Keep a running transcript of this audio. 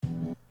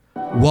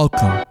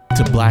Welcome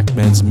to Black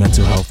Men's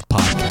Mental Health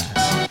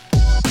Podcast.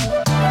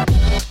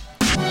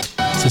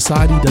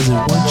 Society doesn't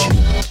want you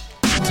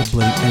to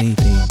blame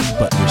anything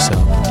but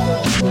yourself.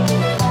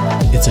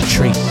 It's a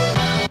trait,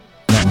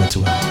 not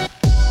mental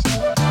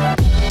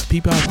health.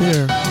 People out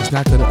there is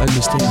not going to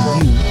understand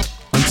you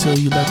until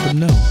you let them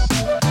know.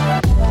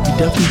 You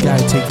definitely got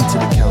to take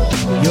into account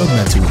your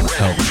mental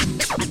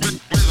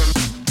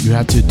health. You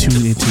have to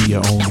tune into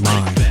your own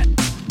mind.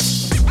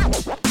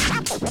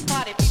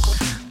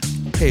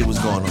 Hey, what's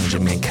going on? It's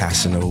your man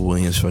Casanova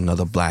Williams for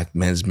another Black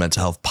Men's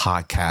Mental Health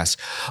Podcast.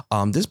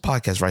 This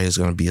podcast right here is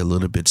going to be a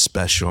little bit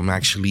special.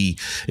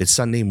 It's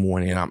Sunday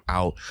morning and I'm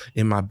out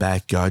in my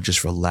backyard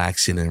just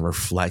relaxing and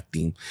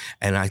reflecting.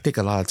 And I think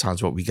a lot of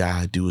times what we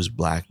got to do as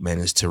Black men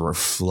is to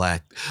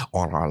reflect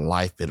on our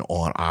life and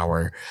on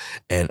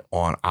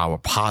our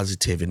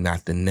positive and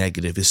not the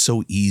negative. It's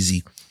so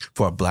easy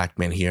for a Black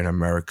man here in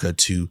America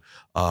to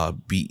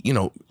be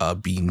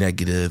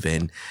negative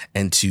and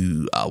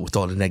to with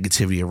all the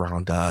negativity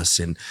around us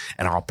and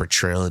our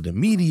portrayal in the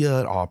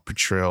media, our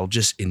portrayal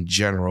just in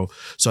general.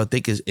 So I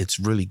think it's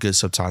really good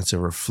sometimes to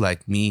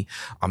reflect.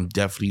 I'm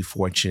definitely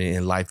fortunate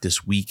in life.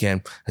 This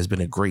weekend has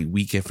been a great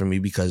weekend for me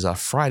because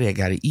Friday I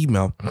got an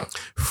email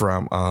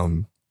from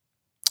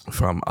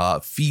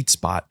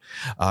FeedSpot.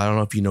 I don't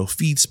know if you know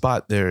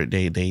FeedSpot.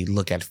 They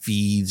look at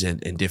feeds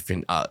and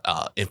different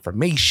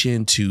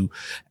information to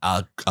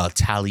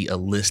tally a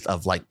list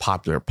of like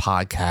popular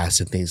podcasts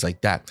and things like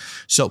that.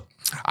 So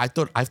I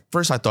thought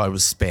it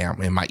was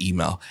spam in my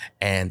email,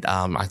 and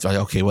I thought,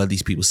 okay, what are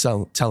these people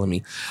telling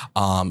me?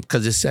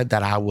 Because it said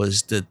that I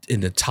was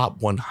in the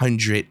top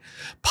 100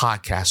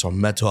 podcasts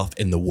on mental health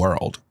in the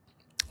world,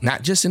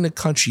 not just in the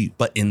country,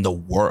 but in the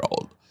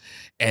world.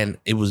 And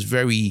it was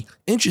very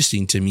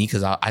interesting to me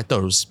because I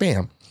thought it was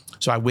spam.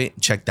 So I went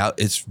and checked out.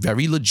 It's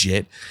very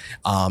legit.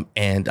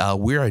 And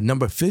we're at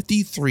number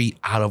 53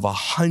 out of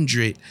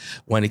 100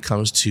 when it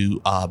comes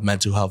to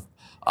mental health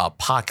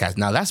podcasts.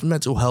 Now, that's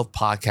mental health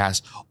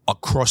podcasts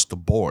across the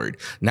board,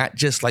 not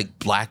just like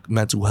Black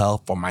mental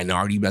health or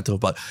minority mental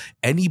health, but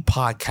any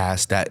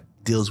podcast that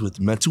deals with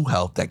mental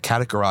health, that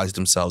categorize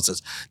themselves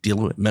as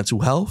dealing with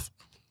mental health,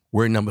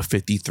 we're number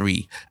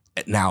 53.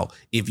 Now,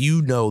 if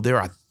you know,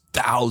 there are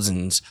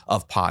thousands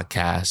of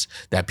podcasts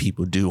that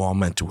people do on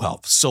mental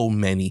health. So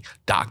many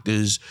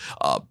doctors,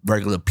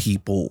 regular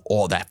people,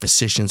 all that,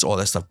 physicians, all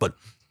that stuff. But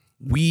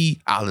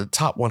we, out of the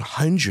top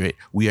 100,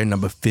 we are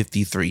number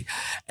 53.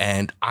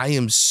 And I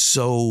am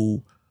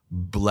so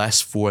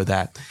blessed for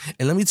that.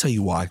 And let me tell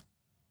you why.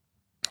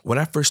 When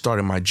I first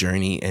started my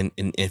journey, and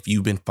if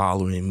you've been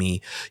following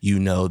me, you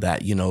know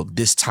that,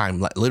 this time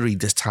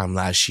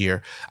last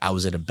year, I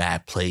was in a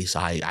bad place.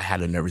 I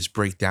had a nervous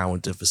breakdown,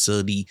 went to the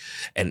facility,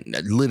 and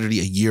literally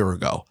a year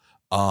ago,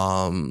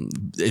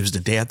 it was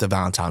the day after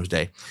Valentine's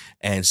Day.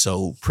 And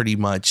so pretty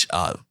much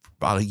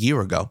about a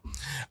year ago,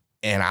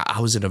 and I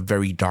was in a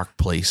very dark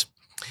place.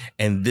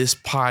 And this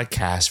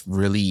podcast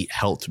really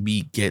helped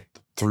me get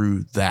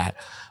through that.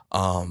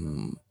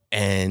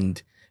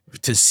 And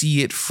to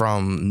see it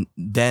from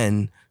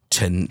then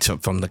to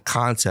from the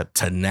concept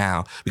to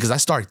now, because I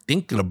started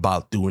thinking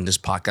about doing this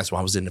podcast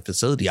while I was in the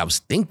facility. I was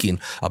thinking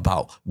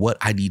about what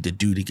I need to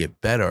do to get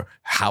better,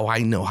 how I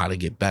know how to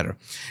get better.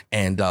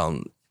 And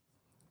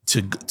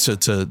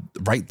to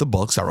write the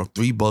books, I wrote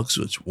 3 books,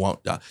 which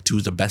two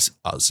is the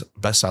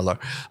bestseller,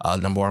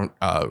 number 1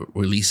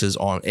 releases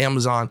on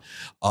Amazon.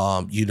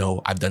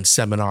 I've done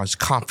seminars,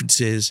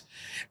 conferences,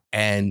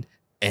 and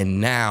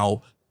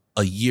now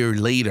a year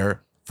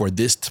later, for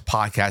this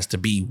podcast to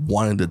be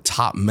one of the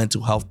top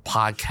mental health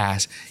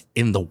podcasts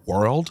in the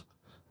world,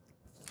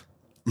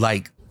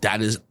 like,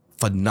 that is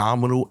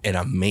phenomenal and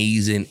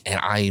amazing. And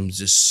I am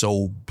just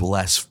so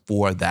blessed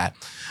for that.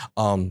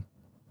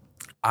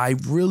 I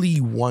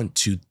really want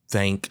to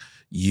thank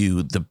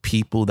you, the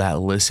people that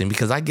listen,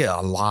 because I get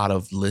a lot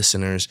of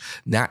listeners,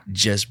 not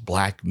just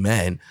Black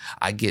men.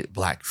 I get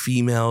Black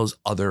females,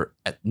 other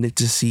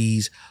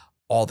ethnicities,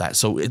 all that.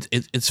 So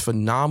it's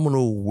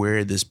phenomenal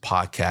where this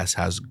podcast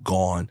has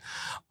gone.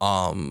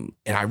 And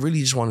I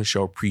really just want to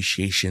show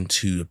appreciation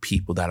to the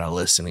people that are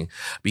listening,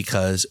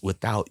 because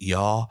without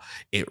y'all,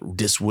 I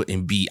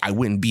wouldn't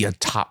be a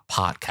top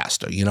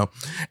podcaster,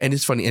 And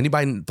it's funny,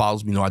 anybody that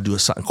follows me know I do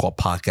something called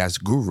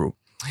Podcast Guru.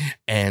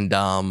 And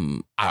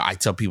I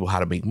tell people how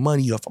to make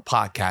money off of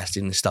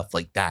podcasting and stuff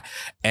like that.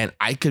 And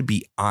I could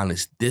be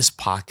honest, this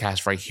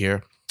podcast right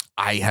here,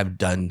 I have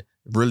done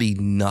really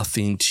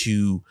nothing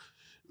to,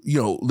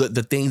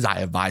 the things I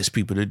advise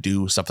people to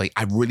do, stuff like,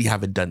 I really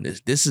haven't done this.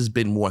 This has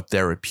been more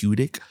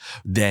therapeutic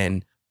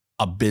than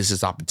a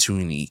business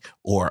opportunity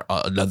or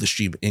another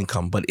stream of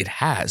income, but it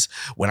has.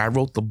 When I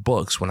wrote the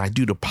books, when I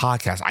do the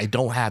podcast, I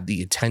don't have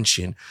the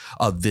intention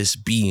of this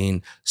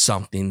being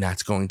something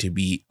that's going to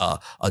be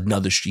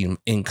another stream of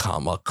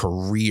income, a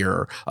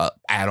career,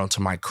 add on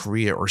to my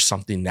career, or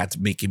something that's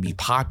making me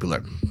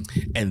popular.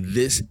 And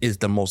this is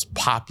the most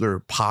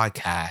popular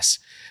podcast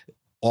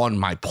on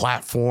my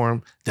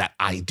platform that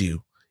I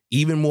do,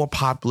 even more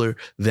popular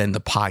than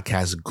the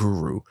Podcast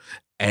Guru.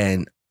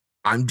 And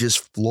I'm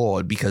just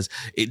flawed because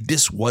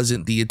this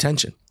wasn't the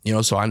intention.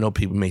 So I know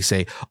people may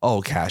say,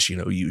 "Oh, Cash, you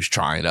was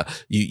trying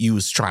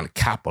to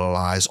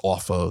capitalize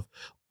off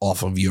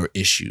of your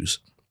issues."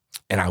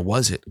 And I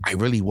wasn't. I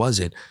really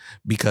wasn't,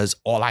 because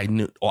I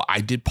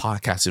did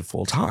podcasting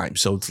full time.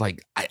 So it's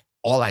like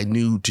all I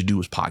knew to do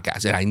was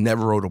podcast, and I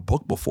never wrote a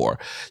book before.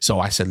 So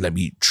I said, let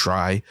me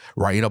try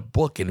writing a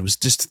book. And it was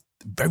just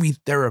very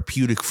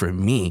therapeutic for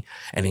me,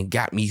 and it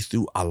got me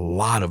through a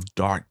lot of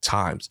dark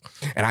times.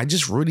 And I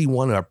just really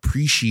want to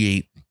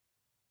appreciate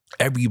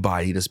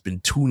everybody that's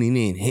been tuning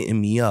in,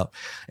 hitting me up.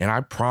 And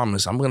I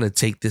promise I'm going to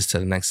take this to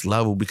the next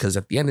level, because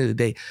at the end of the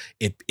day,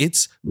 if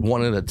it's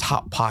one of the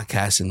top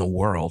podcasts in the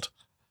world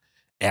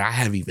and I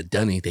haven't even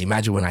done anything,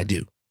 imagine when I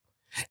do.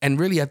 And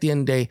really, at the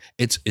end of the day,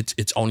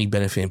 it's only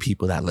benefiting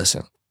people that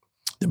listen.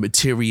 The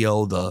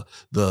material,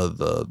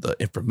 the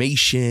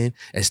information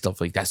and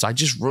stuff like that. So I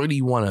just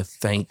really want to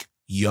thank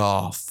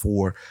y'all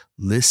for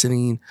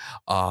listening,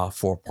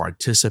 for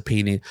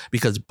participating,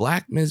 because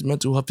Black men's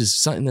mental health is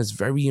something that's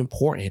very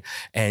important.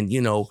 And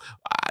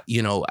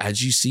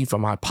as you see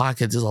from my podcast,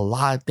 there's a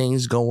lot of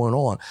things going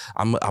on.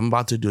 I'm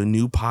about to do a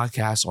new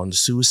podcast on the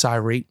suicide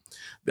rate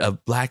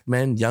of Black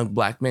men, young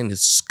Black men.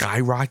 Is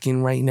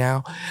skyrocketing right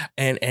now.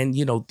 And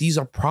these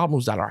are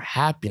problems that are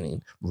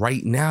happening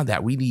right now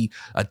that we need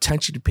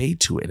attention to pay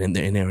to it. And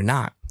they're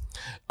not.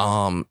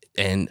 I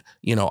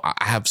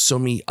have so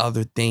many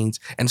other things,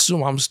 and soon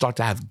I'm gonna start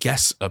to have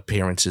guest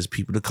appearances,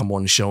 people to come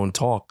on the show and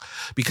talk,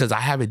 because I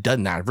haven't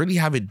done that. I really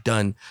haven't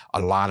done a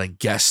lot of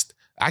guests.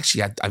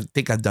 Actually, I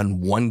think I've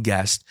done one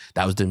guest.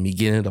 That was the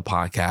beginning of the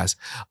podcast.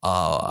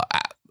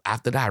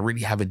 After that, I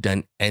really haven't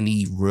done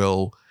any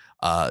real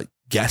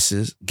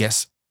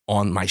guests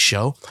on my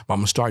show. But I'm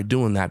gonna start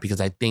doing that,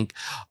 because I think,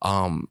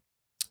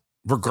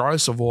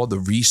 regardless of all the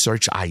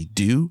research I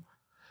do,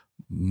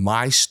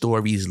 my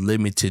story is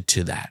limited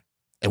to that.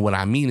 And what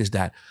I mean is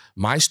that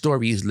my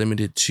story is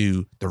limited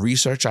to the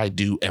research I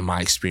do and my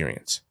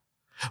experience.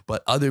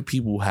 But other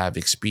people have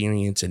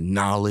experience and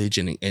knowledge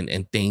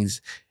and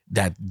things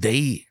that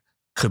they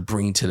could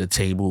bring to the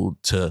table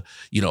to,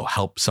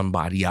 help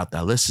somebody out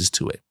that listens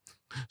to it.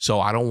 So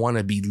I don't want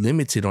to be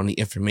limited on the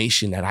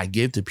information that I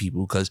give to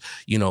people, because,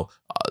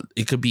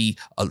 it could be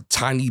a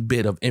tiny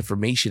bit of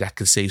information that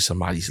could save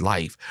somebody's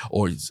life,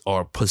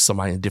 or put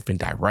somebody in a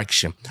different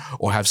direction,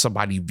 or have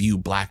somebody view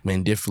Black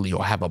men differently,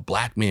 or have a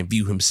Black man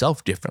view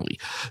himself differently.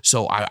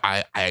 So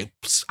I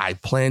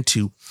plan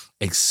to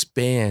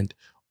expand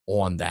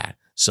on that.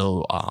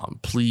 So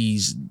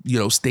please,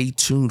 stay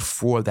tuned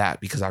for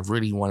that, because I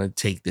really want to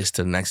take this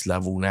to the next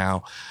level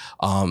now.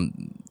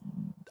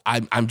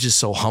 I'm just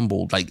so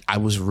humbled. Like, I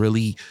was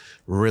really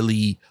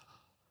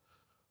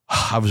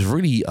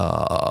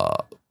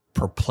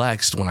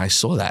perplexed when I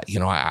saw that.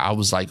 I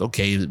was like,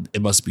 okay,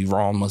 it must be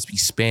wrong, must be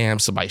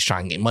spam. Somebody's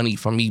trying to get money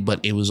from me, but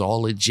it was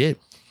all legit.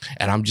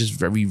 And I'm just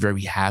very,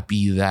 very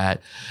happy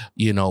that,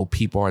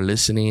 people are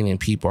listening and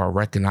people are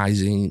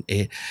recognizing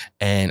it,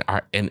 and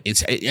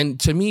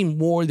to me,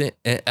 more than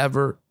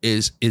ever,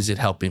 is it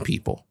helping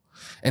people?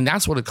 And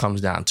that's what it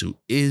comes down to.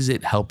 Is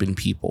it helping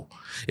people?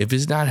 If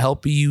it's not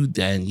helping you,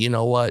 then you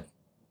know what?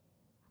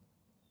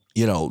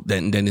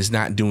 Then it's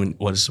not doing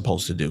what it's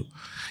supposed to do.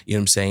 You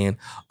know what I'm saying?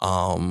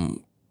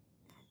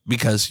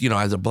 Because,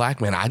 as a Black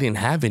man, I didn't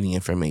have any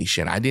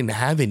information. I didn't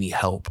have any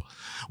help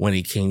when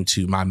it came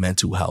to my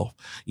mental health.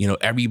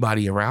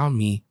 Everybody around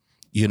me,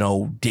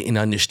 didn't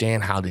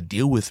understand how to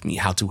deal with me,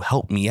 how to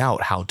help me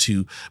out, how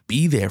to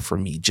be there for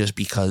me, just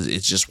because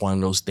it's just one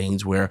of those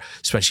things where,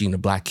 especially in the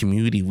Black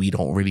community, we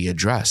don't really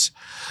address.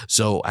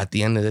 So at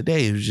the end of the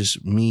day, it was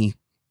just me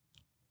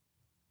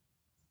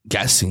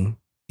guessing,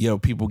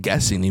 people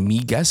guessing and me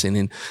guessing.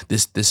 And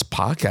this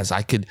podcast,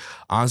 I could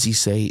honestly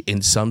say,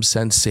 in some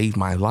sense, saved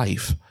my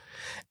life.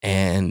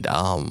 And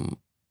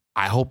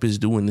I hope it's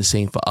doing the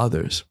same for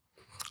others.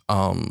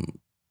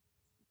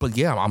 But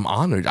yeah, I'm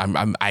honored.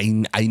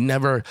 I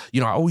never, I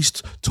always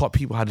taught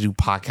people how to do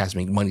podcasts,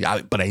 make money,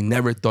 but I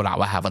never thought I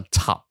would have a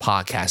top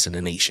podcast in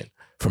the nation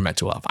for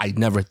mental health. I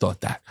never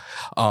thought that.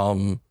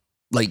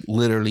 Like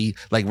literally,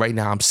 like right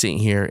now I'm sitting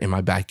here in my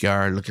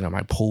backyard, looking at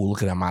my pool,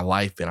 looking at my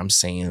life, and I'm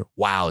saying,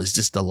 wow, is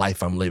this the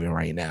life I'm living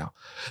right now?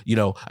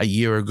 A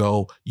year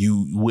ago,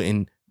 you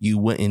wouldn't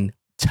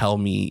tell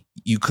me,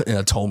 you couldn't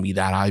have told me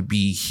that I'd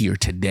be here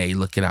today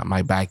looking at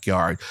my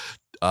backyard,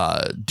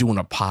 doing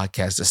a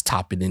podcast that's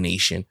top in the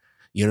nation.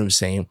 You know what I'm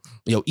saying?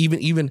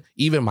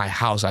 Even my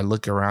house, I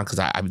look around, because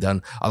I've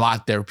done a lot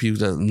of therapy.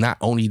 Not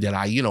only did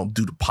I, do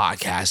the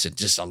podcast and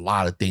just a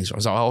lot of things.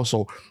 So I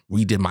also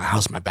redid my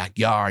house, my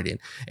backyard,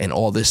 and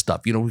all this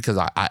stuff, because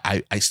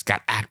I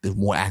got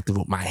more active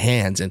with my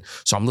hands. And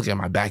so I'm looking at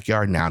my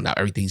backyard now. Now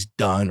everything's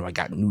done. I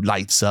got new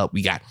lights up.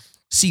 We got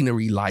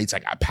scenery lights. I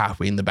got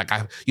pathway in the back.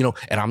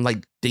 And I'm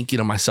like thinking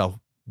to myself,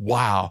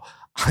 wow,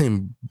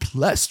 I'm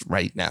blessed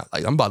right now.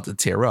 Like, I'm about to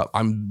tear up.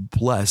 I'm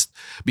blessed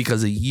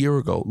because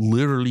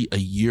literally a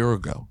year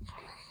ago,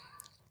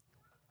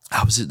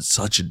 I was in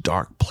such a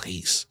dark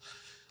place.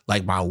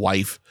 Like, my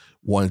wife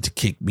wanted to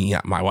kick me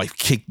out. My wife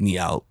kicked me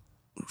out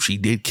she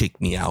did kick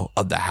me out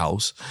of the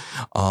house.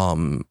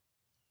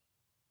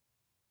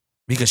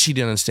 Because she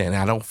didn't understand.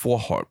 I don't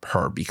fault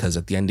her because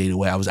at the end of the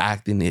way I was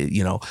acting it,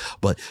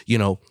 but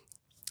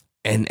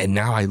and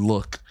now I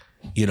look,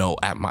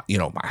 at my,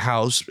 my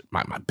house,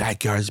 my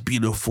backyard is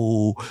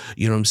beautiful.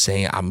 You know what I'm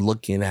saying? I'm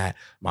looking at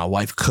my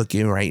wife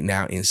cooking right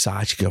now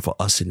inside. She cooking for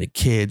us and the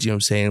kids. You know what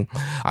I'm saying?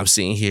 I'm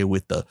sitting here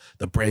with the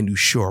brand new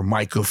Shure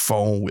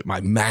microphone with my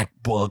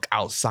MacBook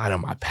outside on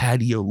my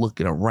patio,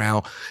 looking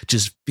around,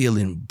 just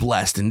feeling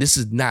blessed. And this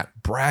is not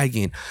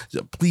bragging.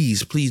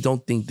 Please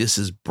don't think this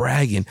is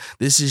bragging.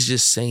 This is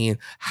just saying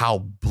how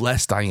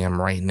blessed I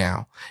am right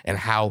now and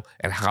how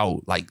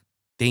like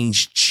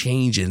things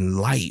change in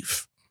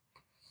life.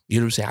 You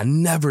know what I'm saying? I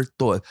never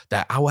thought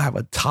that I would have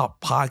a top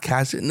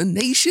podcast in the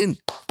nation.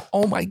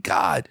 Oh my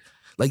God.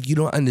 Like, you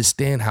don't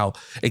understand how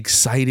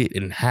excited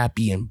and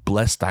happy and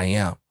blessed I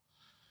am.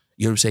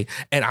 You know what I'm saying?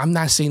 And I'm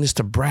not saying this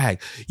to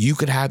brag. You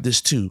could have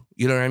this too.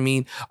 You know what I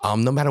mean?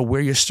 No matter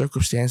where your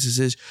circumstances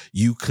is,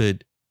 you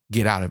could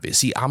get out of it.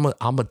 See, I'm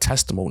a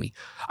testimony.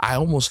 I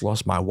almost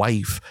lost my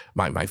wife,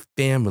 my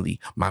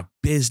family, my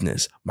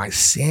business, my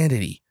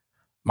sanity,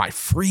 my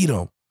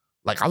freedom.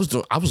 Like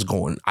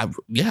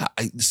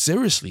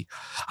seriously,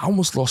 I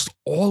almost lost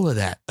all of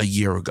that a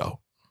year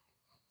ago.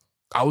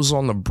 I was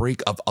on the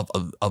brink of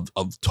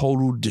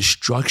total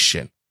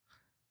destruction.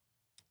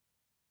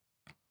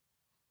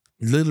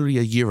 Literally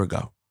a year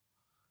ago.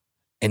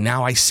 And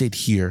now I sit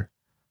here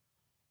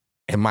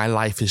and my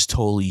life is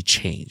totally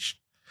changed.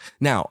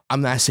 Now, I'm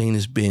not saying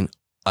it's been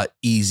an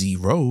easy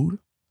road.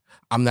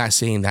 I'm not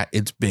saying that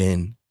it's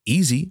been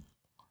easy.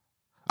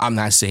 I'm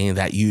not saying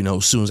that,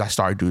 as soon as I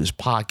started doing this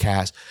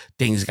podcast,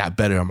 things got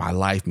better in my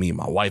life. Me and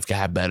my wife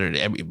got better.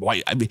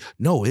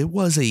 No, it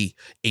was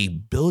a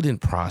building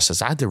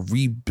process. I had to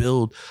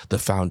rebuild the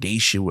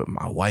foundation with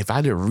my wife. I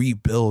had to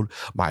rebuild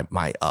my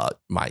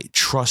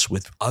trust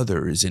with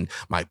others and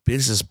my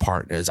business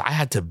partners. I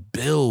had to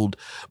build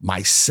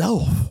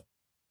myself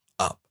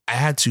up. I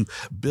had to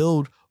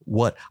build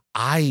what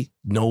I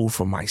know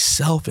for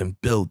myself and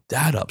build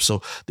that up.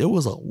 So there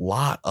was a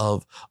lot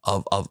of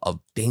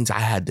things I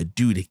had to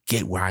do to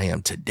get where I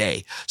am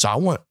today. So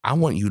I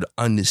want you to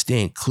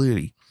understand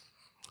clearly,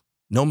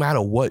 no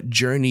matter what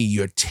journey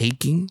you're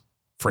taking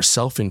for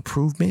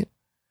self-improvement,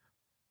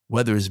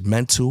 whether it's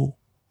mental,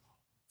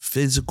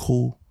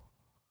 physical,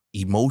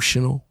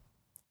 emotional,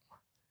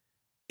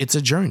 it's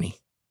a journey.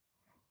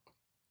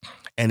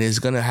 And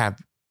I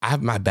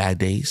have my bad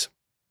days.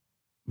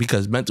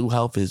 Because mental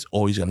health is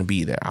always going to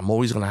be there. I'm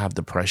always going to have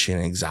depression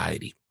and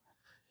anxiety.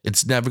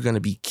 It's never going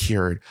to be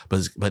cured,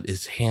 but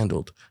it's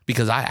handled.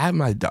 Because I had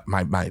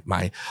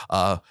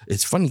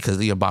it's funny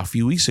because about a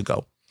few weeks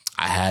ago,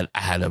 I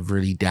had a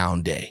really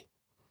down day.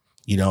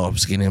 I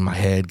was getting in my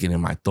head, getting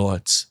in my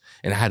thoughts,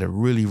 and I had a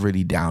really,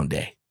 really down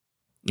day,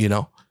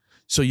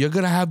 So you're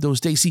going to have those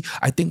days. See,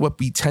 I think what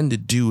we tend to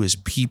do as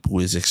people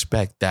is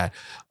expect that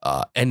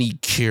any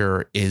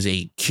cure is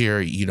a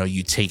cure.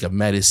 You take a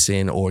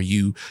medicine or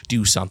you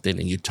do something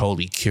and you're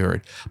totally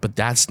cured. But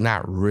that's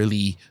not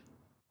really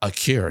a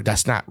cure.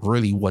 That's not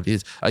really what it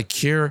is. A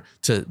cure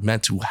to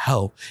mental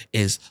health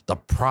is the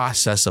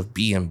process of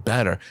being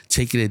better,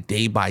 taking it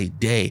day by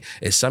day.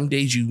 And some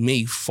days you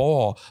may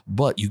fall,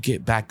 but you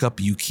get back up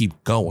and you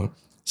keep going.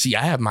 See,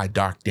 I have my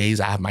dark days.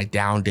 I have my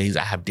down days.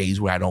 I have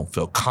days where I don't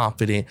feel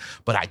confident,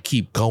 but I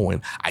keep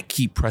going. I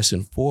keep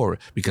pressing forward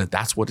because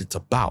that's what it's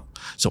about.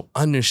 So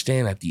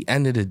understand at the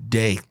end of the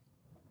day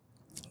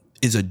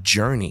is a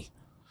journey.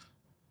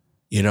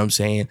 You know what I'm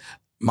saying?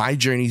 My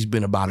journey's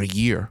been about a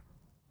year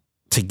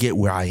to get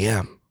where I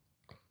am,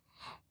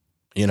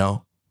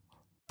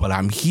 but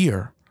I'm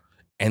here.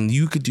 And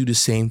you could do the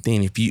same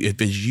thing if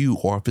it's you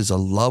or if it's a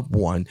loved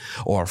one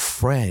or a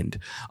friend,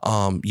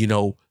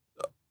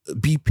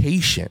 be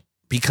patient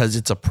because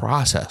it's a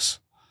process.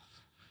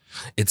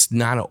 It's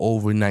not an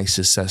overnight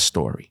success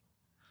story.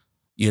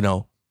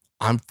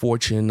 I'm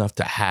fortunate enough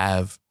to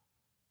have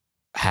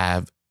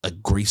a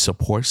great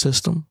support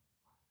system.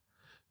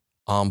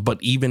 But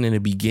even in the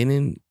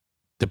beginning,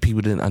 the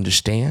people didn't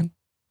understand.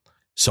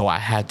 So I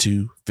had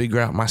to figure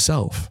out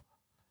myself.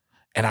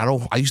 And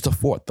I used to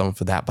fault them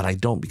for that, but I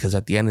don't, because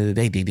at the end of the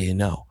day, they didn't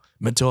know.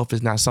 Mental health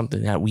is not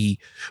something that we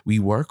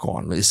work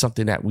on. It's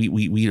something that we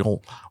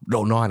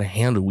don't know how to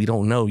handle. We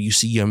don't know. You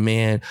see your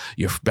man,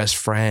 your best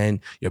friend,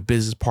 your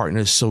business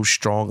partner is so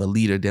strong, a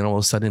leader, then all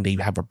of a sudden they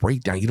have a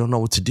breakdown. You don't know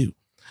what to do.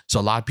 So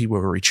a lot of people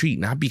will retreat,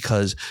 not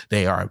because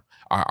they are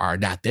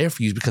not there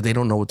for you, because they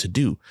don't know what to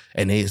do.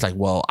 And it's like,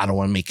 well, I don't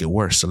want to make it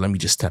worse, so let me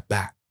just step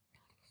back.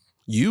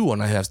 You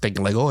and I have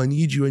thinking like, oh, I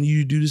need you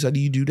to do this, I need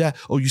you to do that.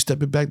 Oh, you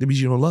stepping back, that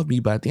means you don't love me.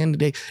 But at the end of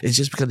the day, it's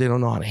just because they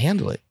don't know how to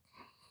handle it.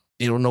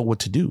 They don't know what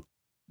to do.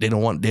 They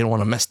don't want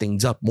to mess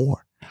things up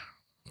more.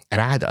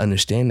 And I had to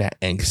understand that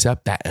and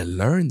accept that and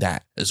learn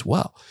that as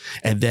well.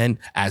 And then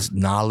as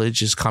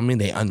knowledge is coming,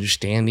 they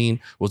understanding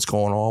what's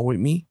going on with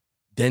me,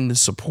 then the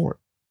support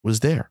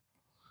was there.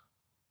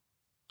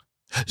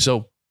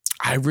 So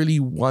I really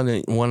want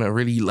to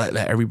really let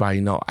everybody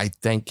know. I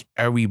thank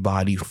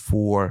everybody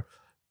for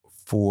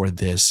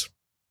this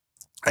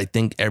I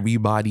thank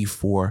everybody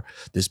for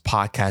this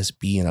podcast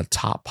being a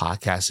top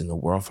podcast in the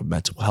world for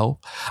mental health.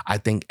 I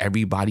thank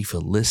everybody for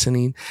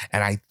listening.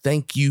 And I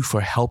thank you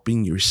for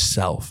helping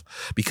yourself,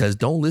 because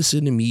don't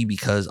listen to me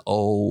because,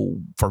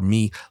 for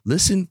me,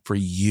 listen for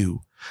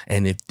you.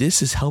 And if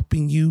this is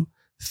helping you,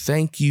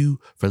 thank you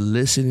for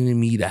listening to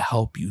me to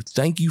help you.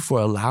 Thank you for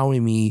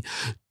allowing me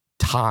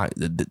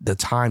the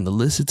time to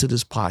listen to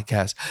this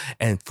podcast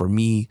and for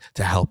me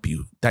to help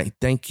you.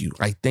 Thank you.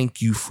 I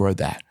thank you for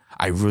that.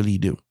 I really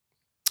do.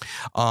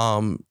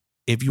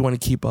 If you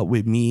want to keep up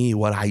with me,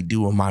 what I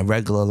do in my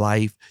regular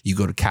life, you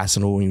go to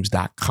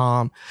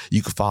CasanovWilliams.com.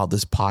 You can follow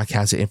this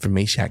podcast and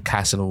information at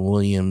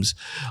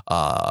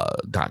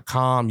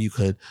CasanovWilliams.com. You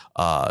could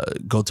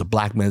go to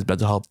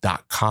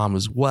BlackMen'sMentalHealth.com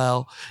as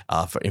well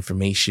for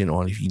information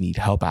on if you need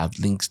help. I have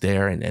links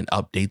there and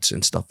updates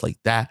and stuff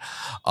like that.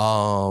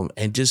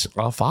 And just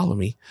follow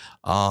me.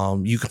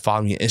 You can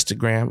follow me on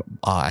Instagram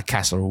at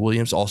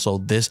CasanovaWilliams. Also,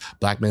 this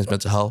Black Men's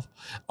Mental Health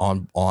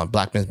on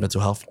Black Men's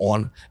Mental Health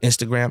on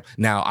Instagram.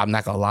 Now, I'm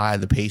not gonna lie,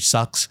 the page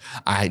sucks.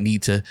 I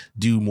need to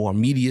do more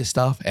media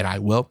stuff, and I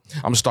will.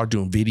 I'm gonna start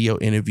doing video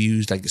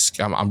interviews. Like,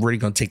 I'm really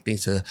gonna take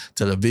things to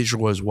the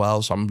visual as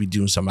well. So I'm gonna be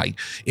doing some like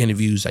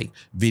interviews, like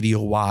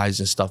video wise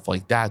and stuff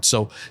like that.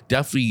 So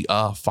definitely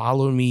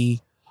follow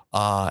me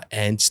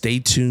and stay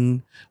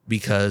tuned,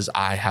 because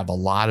I have a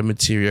lot of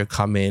material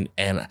coming.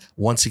 And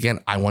once again,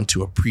 I want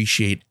to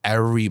appreciate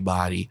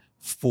everybody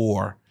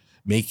for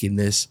making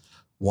this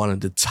one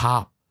of the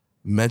top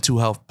mental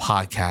health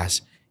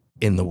podcasts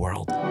in the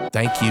world.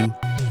 Thank you.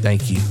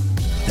 Thank you.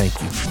 Thank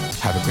you.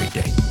 Have a great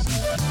day.